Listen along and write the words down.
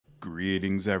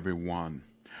Greetings everyone.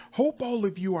 Hope all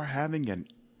of you are having an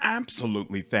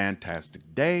absolutely fantastic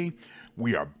day.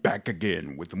 We are back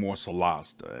again with more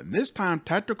Solasta, and this time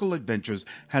Tactical Adventures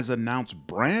has announced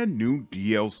brand new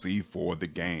DLC for the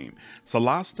game.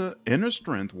 Solasta Inner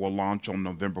Strength will launch on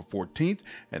November 14th,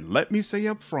 and let me say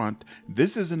up front,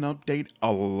 this is an update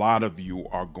a lot of you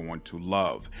are going to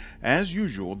love. As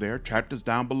usual, there are chapters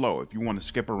down below if you want to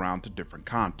skip around to different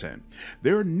content.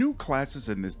 There are new classes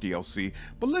in this DLC,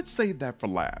 but let's save that for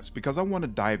last because I want to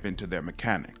dive into their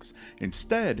mechanics.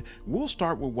 Instead, we'll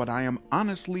start with what I am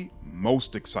honestly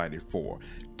most excited for.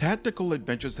 Tactical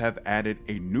Adventures have added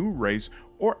a new race,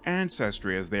 or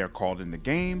ancestry as they are called in the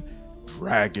game,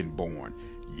 Dragonborn.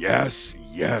 Yes,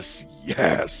 yes,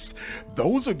 yes!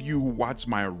 Those of you who watched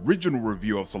my original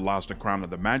review of Solasta Crown of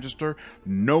the Magister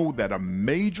know that a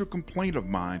major complaint of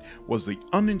mine was the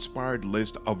uninspired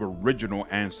list of original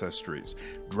ancestries.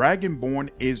 Dragonborn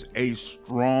is a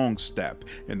strong step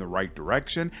in the right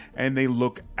direction, and they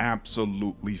look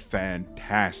absolutely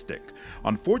fantastic.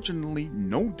 Unfortunately,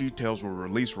 no details were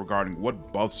released regarding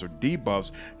what buffs or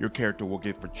debuffs your character will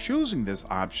get for choosing this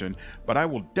option, but I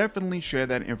will definitely share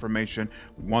that information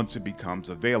once it becomes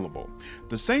available.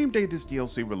 The same day this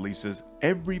DLC releases,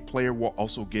 every player will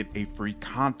also get a free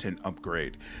content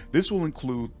upgrade. This will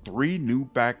include 3 new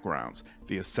backgrounds: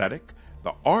 the Ascetic,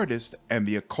 the Artist, and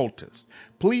the Occultist.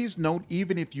 Please note,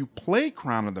 even if you play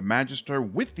Crown of the Magister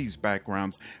with these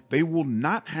backgrounds, they will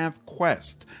not have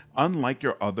quests, unlike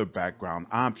your other background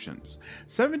options.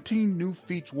 17 new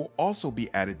feats will also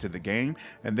be added to the game,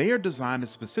 and they are designed to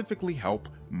specifically help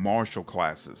martial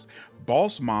classes.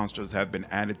 Boss monsters have been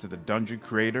added to the dungeon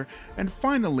creator, and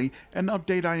finally, an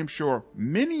update I am sure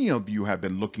many of you have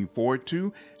been looking forward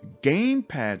to: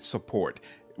 gamepad support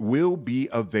will be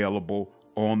available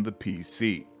on the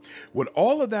PC. With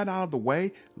all of that out of the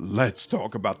way, let's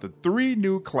talk about the 3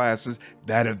 new classes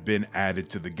that have been added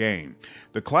to the game.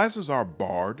 The classes are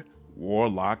Bard,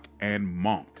 Warlock, and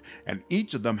Monk, and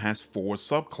each of them has 4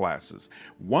 subclasses.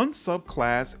 One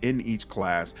subclass in each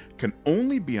class can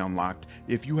only be unlocked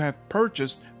if you have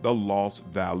purchased the Lost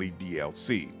Valley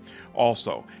DLC.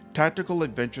 Also, Tactical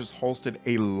Adventures hosted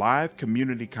a live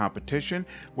community competition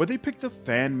where they picked a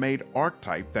fan-made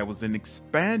archetype that was then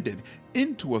expanded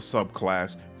into a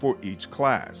subclass for each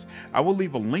class. I will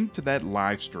leave a link to that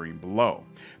live stream below.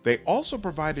 They also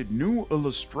provided new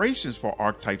illustrations for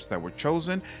archetypes that were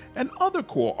chosen and other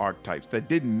cool archetypes that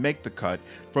didn't make the cut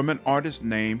from an artist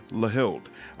named Lahild.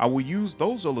 I will use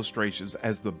those illustrations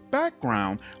as the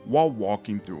background while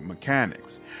walking through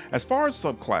mechanics. As far as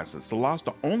subclasses,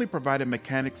 Solasta only provided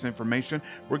mechanics information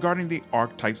regarding the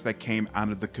archetypes that came out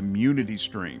of the community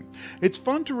stream. It's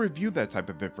fun to review that type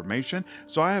of information,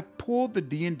 so I have pulled the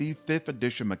D&D 5th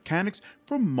edition mechanics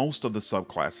for most of the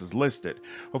subclasses listed.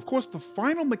 Of course, the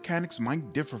final mechanics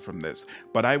might differ from this,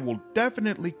 but I will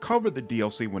definitely cover the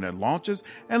DLC when it launches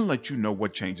and let you know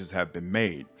what changes have been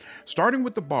made. Starting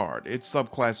with the Bard, its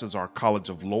subclasses are College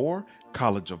of Lore,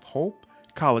 College of Hope,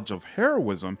 College of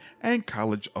Heroism, and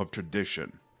College of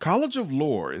Tradition. College of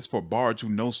Lore is for bards who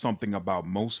know something about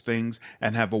most things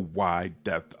and have a wide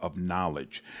depth of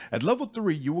knowledge. At level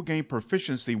 3, you will gain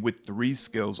proficiency with 3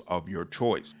 skills of your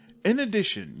choice. In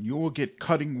addition, you will get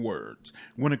Cutting Words.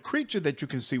 When a creature that you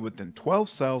can see within 12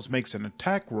 cells makes an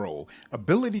attack roll,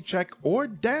 ability check, or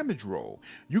damage roll,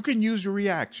 you can use your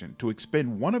reaction to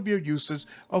expend one of your uses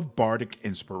of Bardic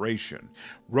Inspiration,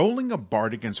 rolling a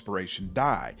Bardic Inspiration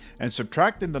die and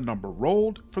subtracting the number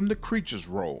rolled from the creature's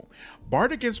roll.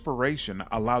 Bardic Inspiration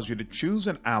allows you to choose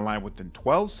an ally within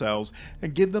 12 cells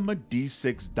and give them a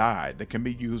d6 die that can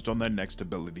be used on their next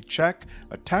ability check,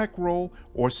 attack roll,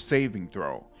 or saving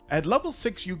throw. At level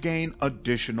 6, you gain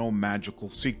additional magical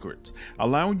secrets,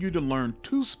 allowing you to learn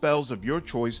 2 spells of your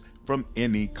choice from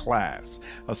any class.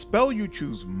 A spell you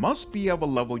choose must be of a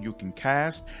level you can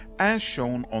cast, as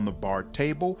shown on the Bard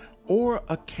table, or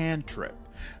a cantrip.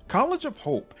 College of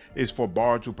Hope is for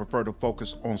bards who prefer to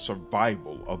focus on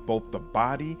survival of both the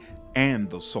body and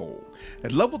the soul.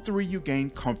 At level 3, you gain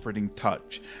Comforting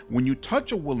Touch. When you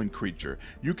touch a willing creature,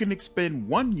 you can expend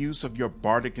 1 use of your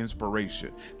Bardic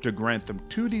Inspiration to grant them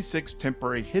 2d6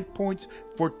 temporary hit points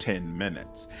for 10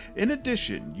 minutes. In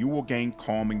addition, you will gain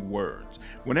Calming Words.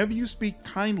 Whenever you speak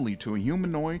kindly to a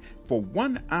humanoid for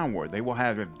 1 hour, they will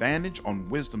have advantage on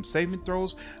Wisdom saving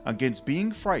throws against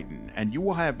being frightened, and you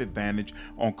will have advantage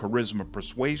on Charisma,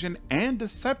 Persuasion, and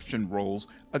Deception rolls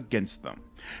against them.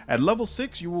 At level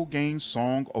 6, you will gain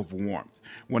Song of Warmth.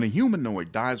 When a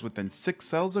humanoid dies within 6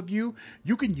 cells of you,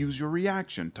 you can use your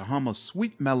reaction to hum a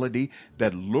sweet melody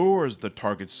that lures the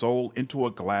target soul into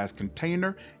a glass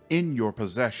container in your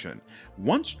possession.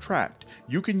 Once trapped,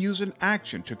 you can use an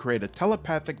action to create a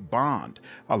telepathic bond,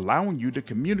 allowing you to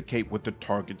communicate with the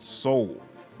target's soul.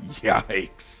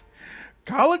 Yikes!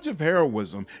 College of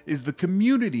Heroism is the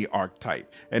community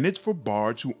archetype, and it's for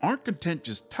bards who aren't content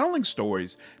just telling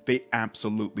stories, they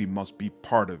absolutely must be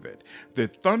part of it. Their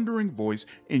thundering voice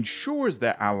ensures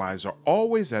their allies are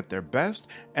always at their best,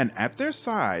 and at their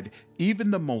side,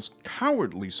 even the most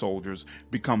cowardly soldiers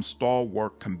become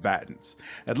stalwart combatants.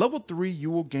 At level 3, you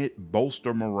will get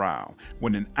Bolster Morale.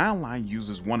 When an ally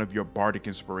uses one of your Bardic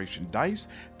Inspiration dice,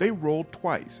 they roll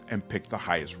twice and pick the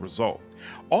highest result.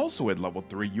 Also at level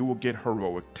 3, you will get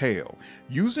Heroic Tail.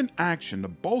 Use an action to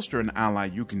bolster an ally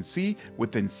you can see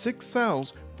within 6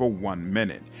 cells for 1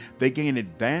 minute. They gain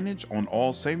advantage on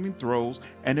all saving throws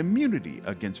and immunity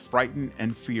against frighten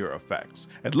and fear effects.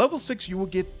 At level 6, you will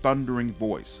get Thundering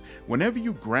Voice. Whenever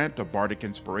you grant a Bardic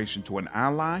Inspiration to an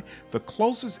ally, the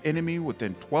closest enemy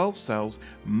within 12 cells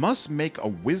must make a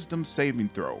Wisdom saving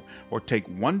throw or take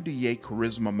 1d8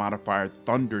 Charisma modifier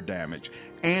thunder damage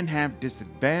and have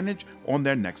disadvantage on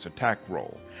their next attack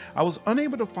roll. I was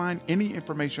unable to find any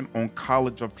information on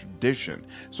College of Tradition,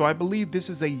 so I believe this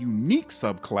is a unique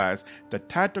subclass that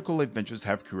Tactical Adventures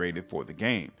have created for the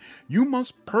game. You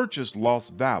must purchase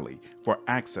Lost Valley for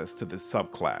access to this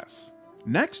subclass.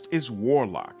 Next is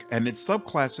Warlock, and its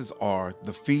subclasses are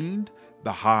the Fiend,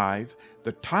 the Hive,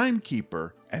 the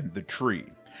Timekeeper, and the Tree.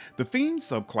 The Fiend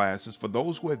subclass is for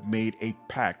those who have made a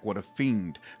pact with a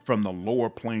fiend from the lower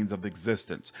planes of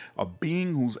existence, a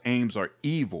being whose aims are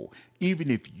evil,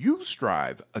 even if you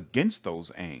strive against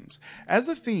those aims. As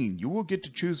a fiend, you will get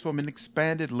to choose from an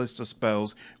expanded list of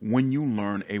spells when you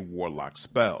learn a Warlock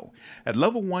spell. At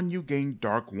level 1, you gain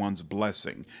Dark One's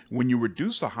Blessing. When you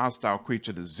reduce a hostile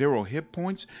creature to 0 hit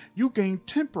points, you gain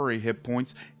temporary hit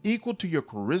points equal to your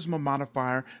Charisma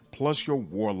modifier plus your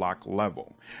Warlock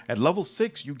level. At level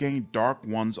 6, you gain Dark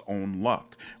One's Own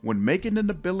Luck. When making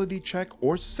an ability check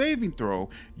or saving throw,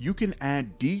 you can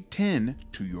add D10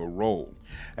 to your roll.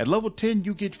 At level 10,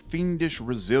 you get Fiendish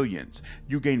Resilience.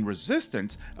 You gain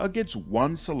resistance against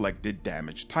one selected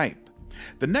damage type.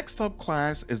 The next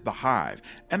subclass is the Hive,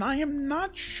 and I am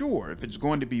not sure if it's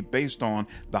going to be based on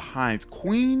the Hive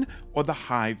Queen or the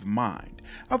Hive Mind.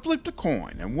 I flipped a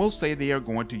coin and we'll say they are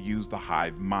going to use the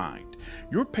Hive Mind.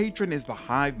 Your patron is the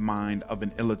Hive Mind of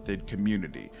an Illithid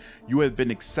community. You have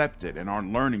been accepted and are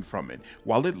learning from it,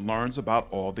 while it learns about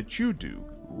all that you do,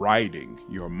 writing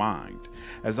your mind.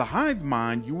 As a Hive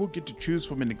Mind, you will get to choose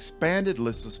from an expanded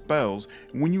list of spells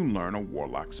when you learn a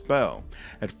Warlock spell.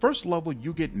 At first level,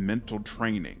 you get Mental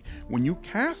Training. When you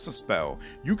cast a spell,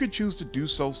 you can choose to do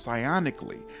so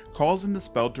psionically, causing the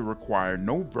spell to require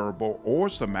no verbal or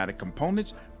somatic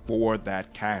components for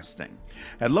that casting.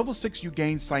 At level 6, you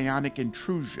gain Psionic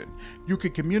Intrusion. You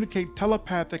can communicate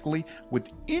telepathically with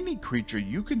any creature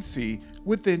you can see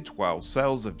within 12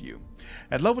 cells of you.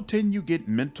 At level 10, you get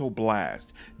Mental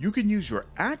Blast. You can use your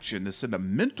action to send a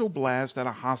mental blast at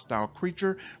a hostile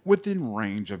creature within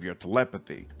range of your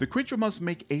telepathy. The creature must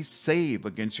make a save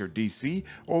against your DC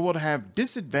or will have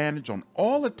disadvantage on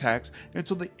all attacks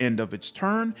until the end of its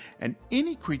turn, and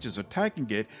any creatures attacking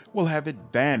it will have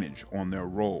advantage on their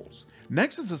rolls.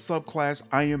 Next is a subclass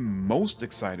I am most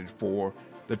excited for,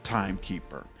 the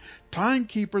Timekeeper.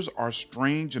 Timekeepers are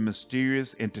strange and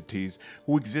mysterious entities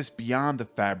who exist beyond the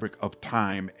fabric of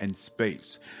time and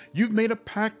space. You've made a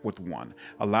pact with one,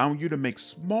 allowing you to make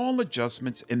small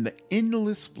adjustments in the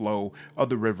endless flow of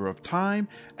the river of time,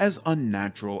 as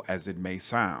unnatural as it may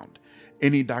sound.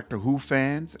 Any Doctor Who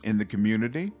fans in the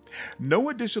community? No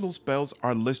additional spells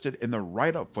are listed in the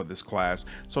write-up for this class,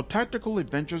 so Tactical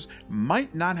Adventures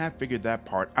might not have figured that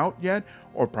part out yet,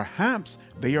 or perhaps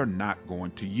they are not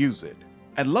going to use it.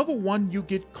 At level 1, you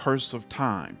get Curse of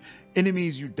Time.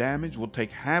 Enemies you damage will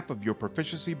take half of your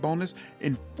proficiency bonus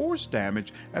in force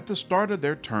damage at the start of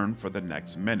their turn for the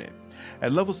next minute.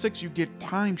 At level 6, you get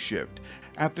Time Shift.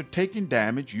 After taking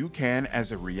damage, you can,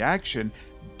 as a reaction,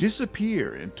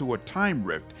 disappear into a time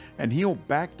rift and heal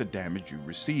back the damage you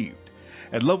received.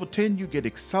 At level 10, you get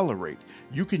Accelerate.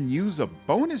 You can use a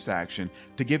bonus action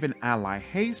to give an ally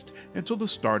haste until the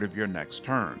start of your next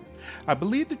turn. I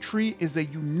believe the Tree is a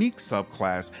unique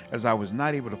subclass, as I was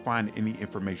not able to find any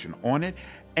information on it,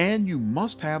 and you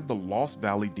must have the Lost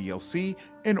Valley DLC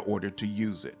in order to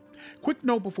use it. Quick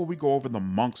note before we go over the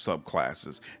Monk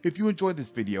subclasses: if you enjoyed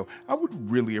this video, I would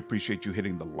really appreciate you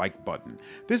hitting the like button.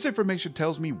 This information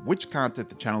tells me which content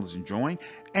the channel is enjoying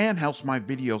and helps my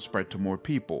videos spread to more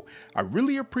people. I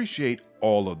really appreciate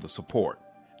all of the support.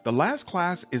 The last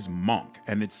class is Monk,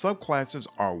 and its subclasses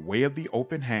are Way of the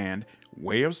Open Hand,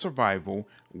 Way of Survival,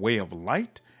 Way of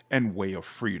Light, and Way of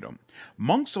Freedom.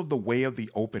 Monks of the Way of the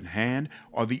Open Hand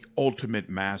are the ultimate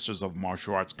masters of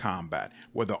martial arts combat,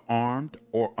 whether armed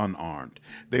or unarmed.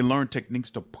 They learn techniques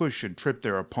to push and trip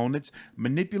their opponents,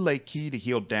 manipulate ki to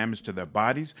heal damage to their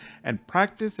bodies, and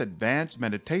practice advanced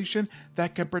meditation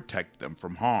that can protect them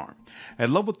from harm. At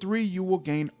level 3, you will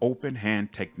gain Open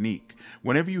Hand Technique.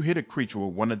 Whenever you hit a creature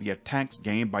with one of the attacks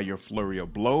gained by your flurry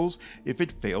of blows, if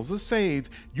it fails a save,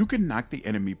 you can knock the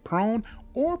enemy prone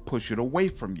or push it away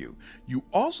from you. You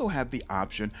also have the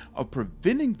option of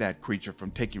preventing that creature from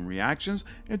taking reactions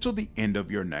until the end of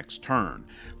your next turn.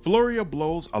 Flurry of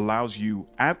Blows allows you,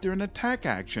 after an attack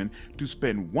action, to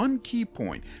spend 1 ki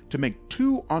point to make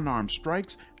 2 unarmed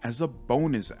strikes as a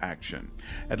bonus action.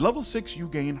 At level 6, you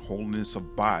gain Wholeness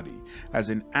of Body. As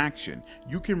an action,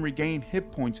 you can regain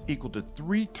hit points equal to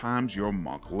 3 times your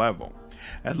monk level.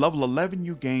 At level 11,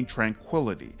 you gain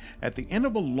Tranquility. At the end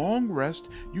of a long rest,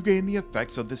 you gain the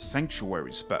effects of the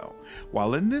Sanctuary spell.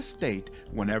 While in this state,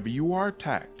 whenever you are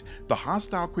attacked, the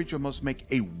hostile creature must make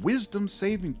a Wisdom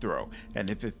saving throw,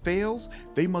 and if it fails,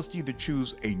 they must either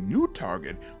choose a new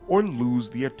target or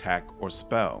lose the attack or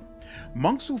spell.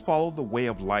 Monks who follow the Way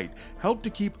of Light help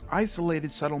to keep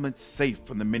isolated settlements safe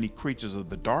from the many creatures of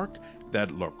the dark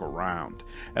that lurk around.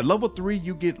 At level 3,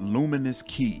 you get Luminous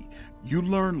Ki. You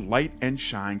learn Light and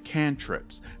Shine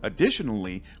cantrips.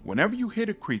 Additionally, whenever you hit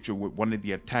a creature with one of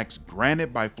the attacks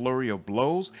granted by Flurry of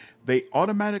Blows, they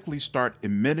automatically start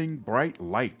emitting bright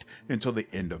light until the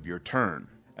end of your turn.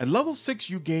 At level 6,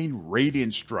 you gain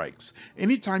Radiant Strikes.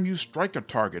 Anytime you strike a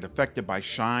target affected by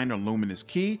Shine or Luminous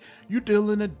Ki, you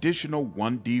deal an additional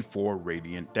 1d4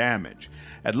 radiant damage.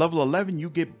 At level 11,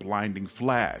 you get Blinding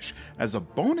Flash. As a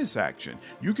bonus action,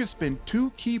 you can spend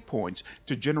 2 ki points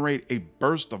to generate a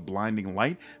burst of blinding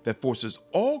light that forces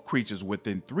all creatures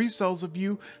within 3 cells of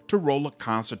you to roll a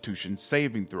Constitution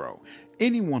saving throw.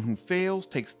 Anyone who fails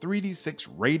takes 3d6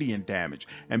 radiant damage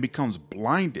and becomes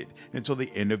blinded until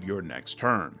the end of your next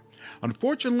turn.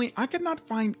 Unfortunately, I could not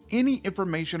find any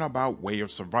information about Way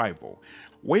of Survival.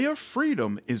 Way of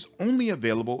Freedom is only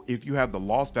available if you have the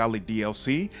Lost Valley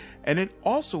DLC, and it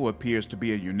also appears to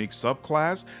be a unique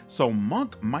subclass, so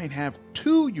Monk might have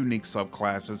 2 unique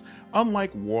subclasses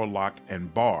unlike Warlock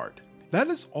and Bard. That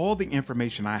is all the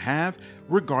information I have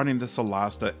regarding the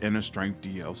Solasta Inner Strength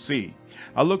DLC.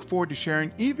 I look forward to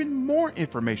sharing even more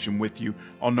information with you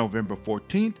on November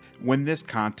 14th when this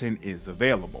content is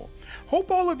available. Hope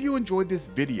all of you enjoyed this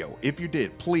video. If you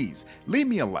did, please leave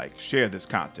me a like, share this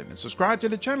content, and subscribe to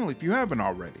the channel if you haven't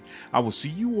already. I will see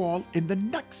you all in the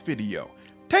next video.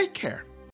 Take care.